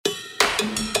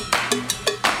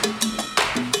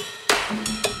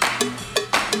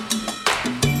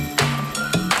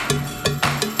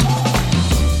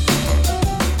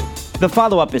The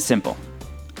follow-up is simple.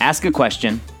 Ask a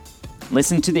question,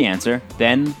 listen to the answer,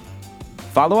 then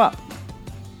follow up.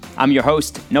 I'm your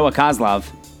host, Noah Kozlov.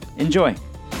 Enjoy. The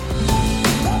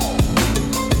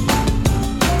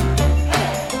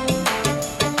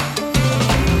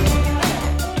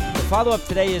follow-up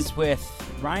today is with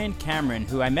Ryan Cameron,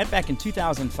 who I met back in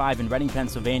 2005 in Reading,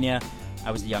 Pennsylvania.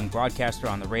 I was a young broadcaster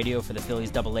on the radio for the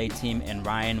Phillies AA team, and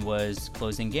Ryan was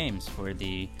closing games for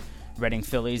the Reading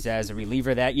Phillies as a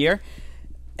reliever that year.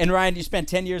 And Ryan, you spent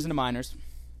 10 years in the minors.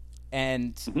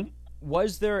 And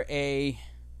was there a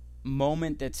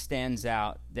moment that stands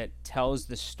out that tells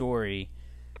the story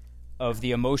of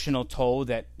the emotional toll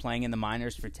that playing in the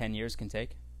minors for 10 years can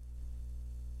take?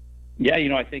 Yeah,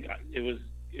 I think it was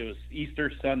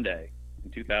Easter Sunday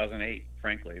in 2008,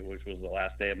 frankly, which was the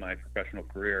last day of my professional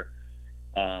career.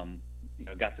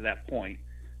 Got to that point.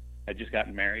 I'd just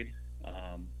gotten married.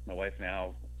 My wife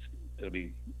now, it'll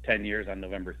be 10 years on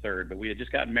November 3rd, but we had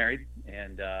just gotten married,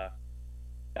 and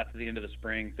got to the end of the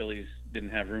spring. Phillies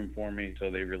didn't have room for me, so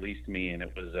they released me, and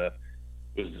it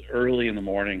was early in the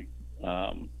morning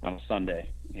on a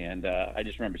Sunday. And I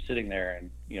just remember sitting there,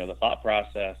 and the thought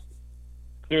process.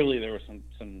 Clearly, there was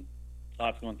some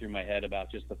thoughts going through my head about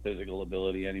just the physical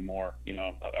ability anymore.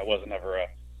 I wasn't ever a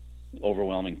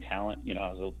overwhelming talent.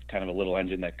 I was kind of a little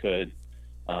engine that could.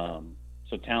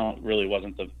 So talent really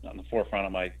wasn't on the forefront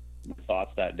of my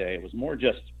thoughts that day. It was more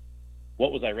just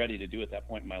what was I ready to do at that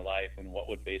point in my life, and what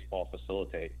would baseball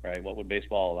facilitate, right? What would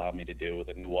baseball allow me to do with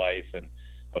a new wife? And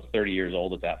I was 30 years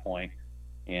old at that point,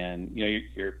 and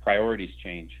your priorities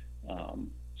change.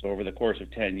 So over the course of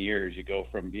 10 years, you go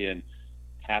from being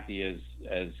happy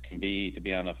as can be to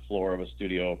be on the floor of a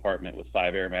studio apartment with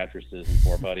 5 air mattresses and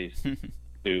 4 buddies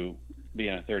to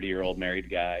being a 30-year-old married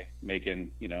guy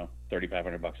making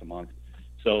 $3,500 a month.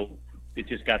 So it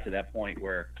just got to that point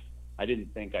where I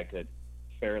didn't think I could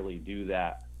fairly do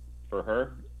that for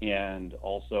her, and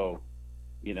also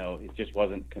it just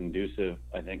wasn't conducive,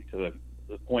 I think, to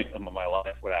the point of my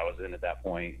life what I was in at that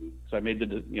point. So I made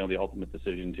the ultimate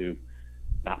decision to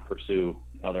not pursue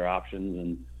other options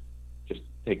and just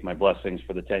take my blessings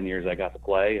for the 10 years I got to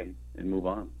play and move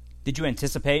on. Did you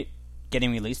anticipate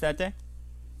getting released that day?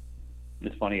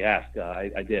 It's funny you ask.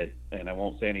 I did, and I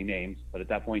won't say any names, but at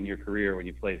that point in your career, when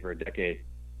you play for a decade,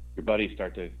 your buddies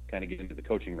start to kind of get into the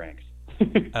coaching ranks,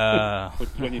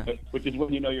 which is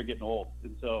when you're getting old.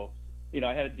 And so,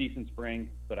 I had a decent spring,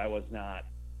 but I was not,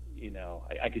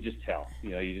 I could just tell.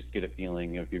 You just get a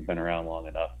feeling if you've been around long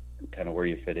enough, kind of where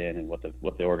you fit in and what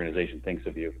the organization thinks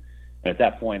of you. And at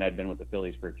that point, I'd been with the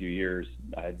Phillies for a few years.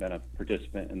 I had been a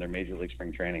participant in their Major League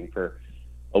spring training for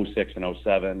 06 and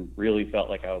 07. Really felt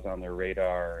like I was on their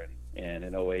radar. And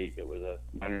in 08, it was a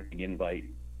minor league invite.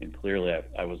 And clearly,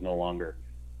 I was no longer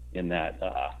in that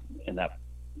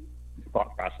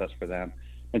thought process for them.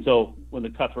 And so when the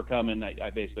cuts were coming, I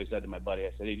basically said to my buddy,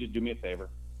 I said, hey, just do me a favor.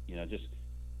 Just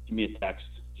give me a text.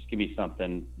 Just give me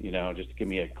something, just to give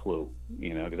me a clue,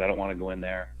 because I don't want to go in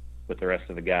there with the rest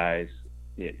of the guys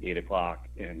at 8 o'clock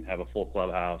and have a full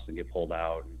clubhouse and get pulled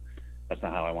out. And that's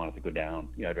not how I want it to go down.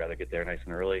 I'd rather get there nice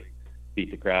and early, beat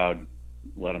the crowd,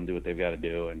 let them do what they've got to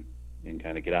do, and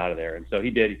kind of get out of there. And so he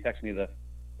did. He texted me the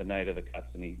night of the cuts,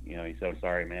 and he said, I'm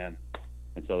sorry, man.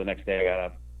 And so the next day I got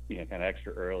up, kind of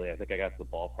extra early. I think I got to the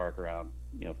ballpark around,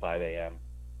 5 a.m.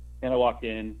 And I walked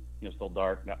in, still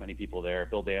dark, not many people there.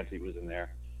 Bill Dancy was in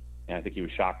there, and I think he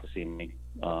was shocked to see me,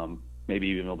 maybe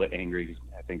even a little bit angry.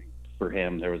 I think for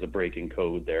him there was a break in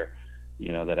code there,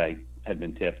 that I had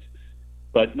been tipped.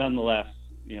 But nonetheless,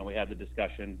 we had the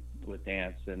discussion with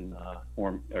Dance and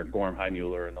Gorm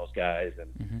Heimuller and those guys,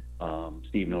 and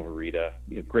Steve Novarita,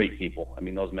 great people. I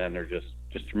mean, those men are just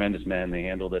tremendous men. They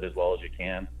handled it as well as you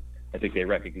can. I think they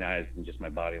recognized in just my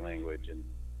body language and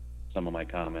some of my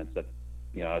comments that,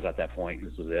 I was at that point,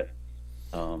 this was it.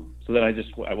 So then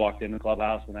I walked in the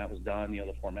clubhouse when that was done,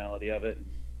 the formality of it, and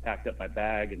packed up my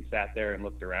bag and sat there and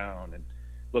looked around and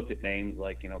looked at names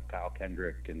like, Kyle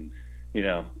Kendrick and,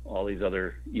 all these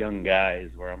other young guys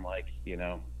where I'm like,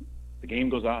 the game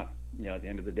goes on. At the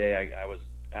end of the day, I was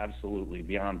absolutely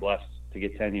beyond blessed to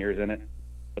get 10 years in it,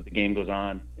 but the game goes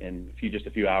on. And just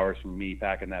a few hours from me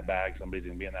packing that bag, somebody's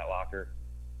going to be in that locker.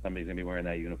 Somebody's going to be wearing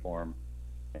that uniform,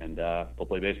 and they'll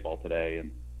play baseball today.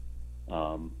 And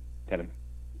kind of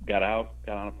got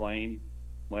on a plane,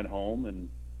 went home,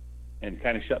 and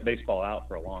kind of shut baseball out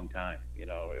for a long time.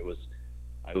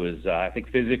 I was I think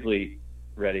physically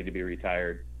ready to be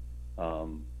retired,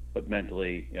 but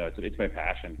mentally, it's my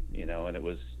passion, and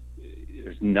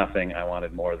there's nothing I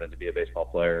wanted more than to be a baseball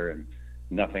player, and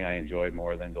nothing I enjoyed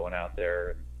more than going out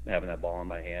there and having that ball in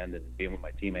my hand and being with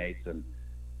my teammates. And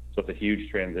so it's a huge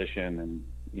transition,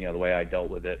 the way I dealt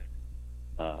with it,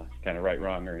 kind of right,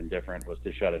 wrong, or indifferent, was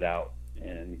to shut it out.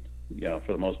 And,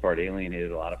 for the most part,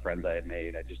 alienated a lot of friends I had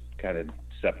made. I just kind of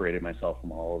separated myself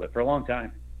from all of it for a long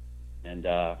time. And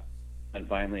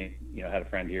finally, had a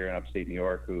friend here in upstate New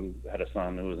York who had a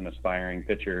son who was an aspiring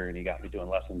pitcher, and he got me doing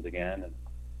lessons again, and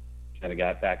kind of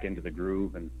got back into the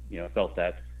groove, and, felt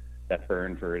that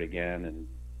burn for it again, and,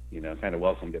 kind of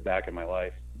welcomed it back in my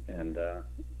life. And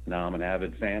now I'm an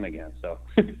avid fan again. So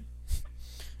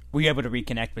were you able to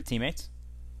reconnect with teammates?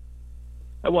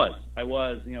 I was,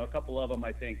 a couple of them,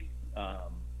 I think,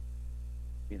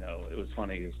 it was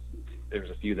funny. There was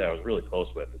a few that I was really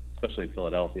close with, especially in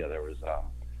Philadelphia. There was,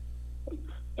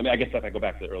 I guess if I go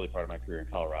back to the early part of my career in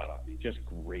Colorado, just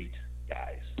great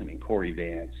guys. Corey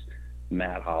Vance,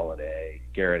 Matt Holliday,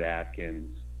 Garrett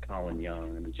Atkins, Colin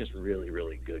Young, just really,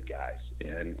 really good guys.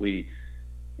 And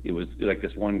it was like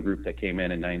this one group that came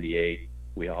in '98.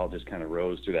 We all just kind of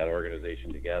rose through that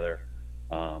organization together.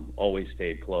 Always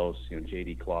stayed close.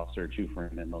 J.D. Klosser,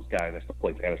 Chufrin, and those guys. I still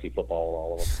played fantasy football with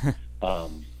all of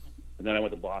them. And then I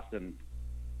went to Boston,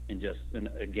 and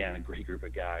again, a great group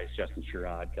of guys: Justin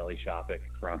Sherrod, Kelly Shopik,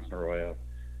 Bronson Arroyo.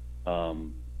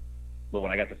 But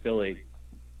when I got to Philly,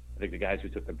 I think the guys who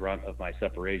took the brunt of my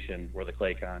separation were the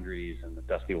Clay Condreys and the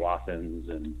Dusty Wathens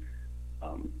and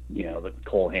the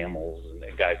Cole Hamels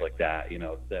and guys like that,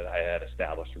 that I had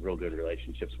established real good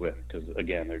relationships with, because,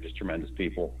 again, they're just tremendous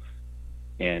people.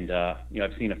 And,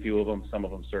 I've seen a few of them. Some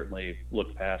of them certainly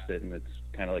look past it, and it's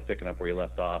kind of like picking up where you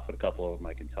left off. But a couple of them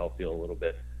I can tell feel a little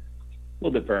bit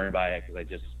burned by it, because I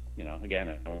just, again,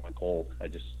 I went cold. I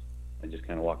just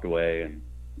kind of walked away, and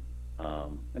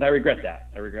I regret that.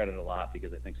 I regret it a lot,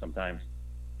 because I think sometimes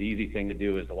the easy thing to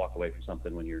do is to walk away from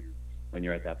something when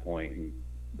you're at that point, and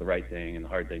the right thing and the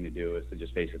hard thing to do is to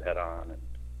just face it head on.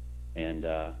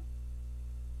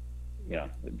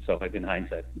 So in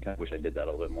hindsight, I kind of wish I did that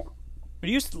a little bit more. Were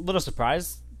you a little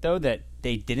surprised, though, that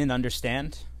they didn't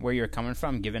understand where you're coming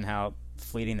from, given how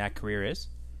fleeting that career is?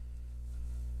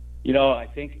 I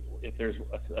think if there's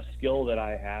a skill that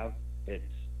I have, it's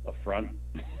a front.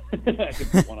 I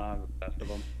could put one on with the best of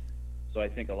them. So I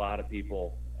think a lot of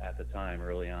people at the time,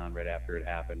 early on, right after it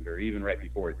happened, or even right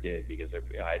before it did, because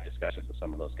I had discussions with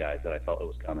some of those guys that I felt it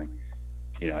was coming.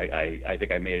 I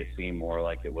think I made it seem more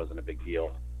like it wasn't a big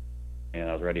deal, and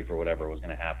I was ready for whatever was going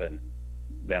to happen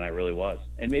than I really was.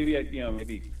 And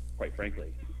maybe quite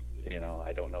frankly,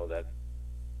 I don't know that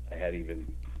I had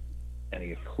even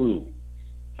any clue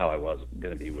how I was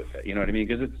going to be with it. You know what I mean?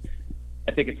 Because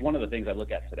I think it's one of the things I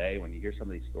look at today when you hear some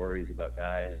of these stories about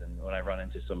guys, and when I run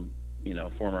into some,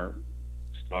 former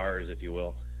stars, if you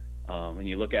will, and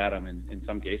you look at them, and in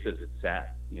some cases it's sad.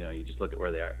 You just look at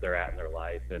where they're at in their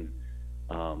life, and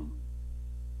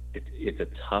it's a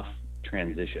tough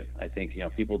transition. I think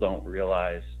people don't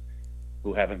realize,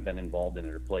 who haven't been involved in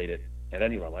it or played it at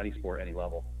any level, any sport, any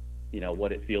level,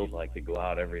 what it feels like to go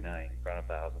out every night in front of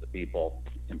thousands of people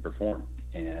and perform,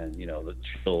 and the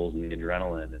chills and the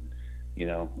adrenaline, and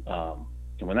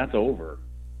and when that's over,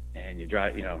 and you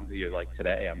drive, you're like,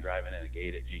 today I'm driving in a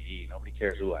gate at GE. Nobody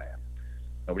cares who I am.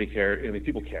 Nobody cares.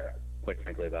 People care, quite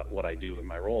frankly, about what I do in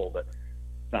my role, but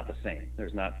it's not the same.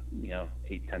 There's not,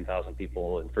 10,000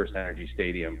 people in First Energy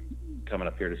Stadium coming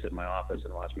up here to sit in my office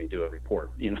and watch me do a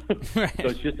report, Right. So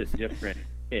it's just a different,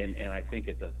 and I think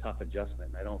it's a tough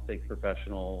adjustment. I don't think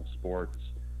professional sports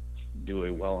do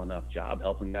a well enough job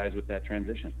helping guys with that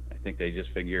transition. I think they just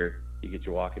figure, you get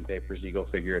your walking papers, you go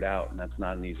figure it out, and that's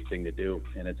not an easy thing to do.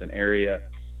 And it's an area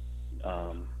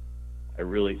I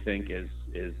really think is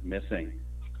missing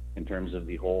in terms of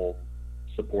the whole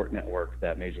support network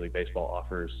that Major League Baseball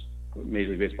offers.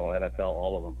 Major League Baseball, NFL,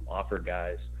 all of them offer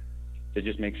guys to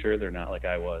just make sure they're not like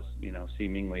I was,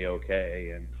 seemingly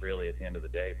okay, and really at the end of the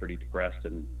day pretty depressed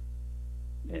and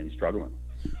struggling.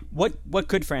 What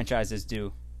could franchises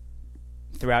do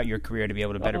throughout your career to be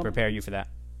able to better prepare you for that?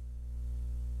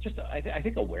 Just, I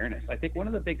think awareness. I think one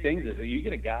of the big things is that you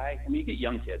get a guy, you get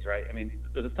young kids, right?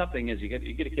 The tough thing is you get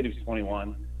a kid who's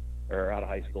 21 or out of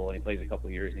high school, and he plays a couple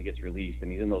of years and he gets released,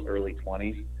 and he's in those early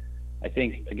 20s. I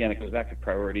think, again, it goes back to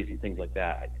priorities and things like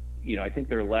that. I think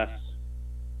they're less,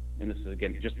 and this is,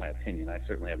 again, just my opinion. I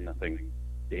certainly have nothing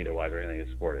data-wise or anything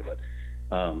to support it, but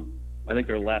I think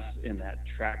they're less in that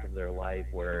track of their life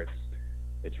where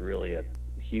it's really a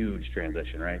huge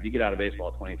transition, right? If you get out of baseball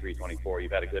at 23, 24,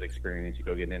 you've had a good experience, you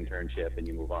go get an internship and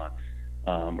you move on,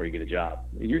 or you get a job.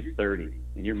 And you're 30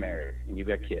 and you're married and you've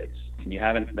got kids and you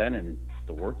haven't been in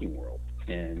the working world,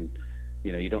 and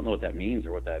you don't know what that means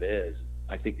or what that is.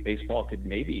 I think baseball could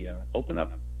maybe open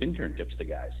up internships to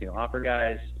guys, offer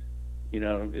guys,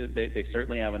 they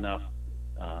certainly have enough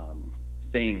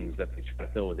things that they try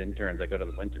to fill with interns. I go to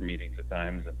the winter meetings at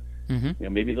times, and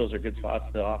Mm-hmm. maybe those are good spots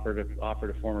to offer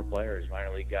to former players,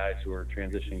 minor league guys who are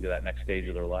transitioning to that next stage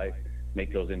of their life.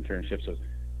 Make those internships,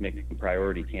 make them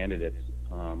priority candidates,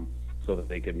 so that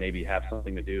they could maybe have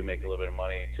something to do, make a little bit of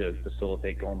money to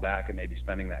facilitate going back and maybe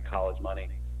spending that college money.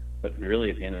 But really,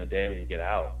 at the end of the day, when you get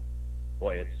out,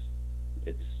 boy,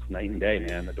 it's night and day,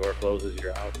 man. The door closes,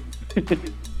 you're out.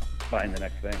 Find the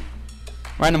next thing.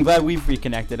 Ryan, I'm glad we've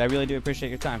reconnected. I really do appreciate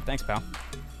your time. Thanks, pal.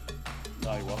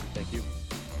 No, you're welcome. Thank you.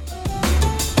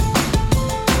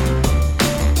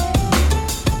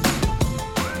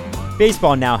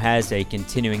 Baseball now has a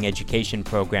continuing education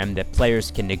program that players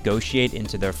can negotiate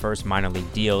into their first minor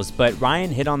league deals, but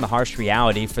Ryan hit on the harsh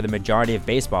reality for the majority of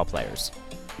baseball players.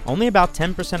 Only about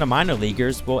 10% of minor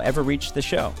leaguers will ever reach the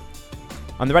show.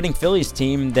 On the Reading Phillies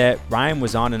team that Ryan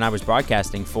was on and I was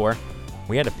broadcasting for,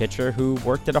 we had a pitcher who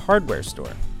worked at a hardware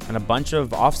store and a bunch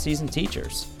of off-season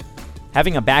teachers.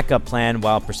 Having a backup plan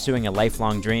while pursuing a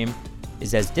lifelong dream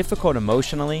is as difficult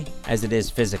emotionally as it is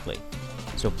physically.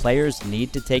 So players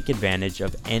need to take advantage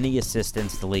of any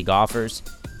assistance the league offers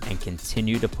and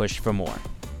continue to push for more.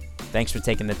 Thanks for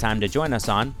taking the time to join us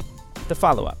on The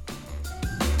Follow-Up.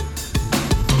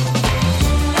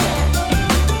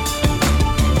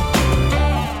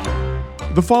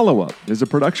 The Follow-Up is a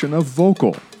production of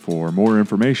Vocal. For more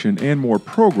information and more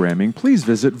programming, please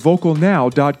visit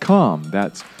vocalnow.com.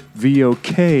 That's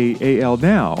VOKAL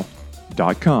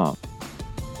now.com.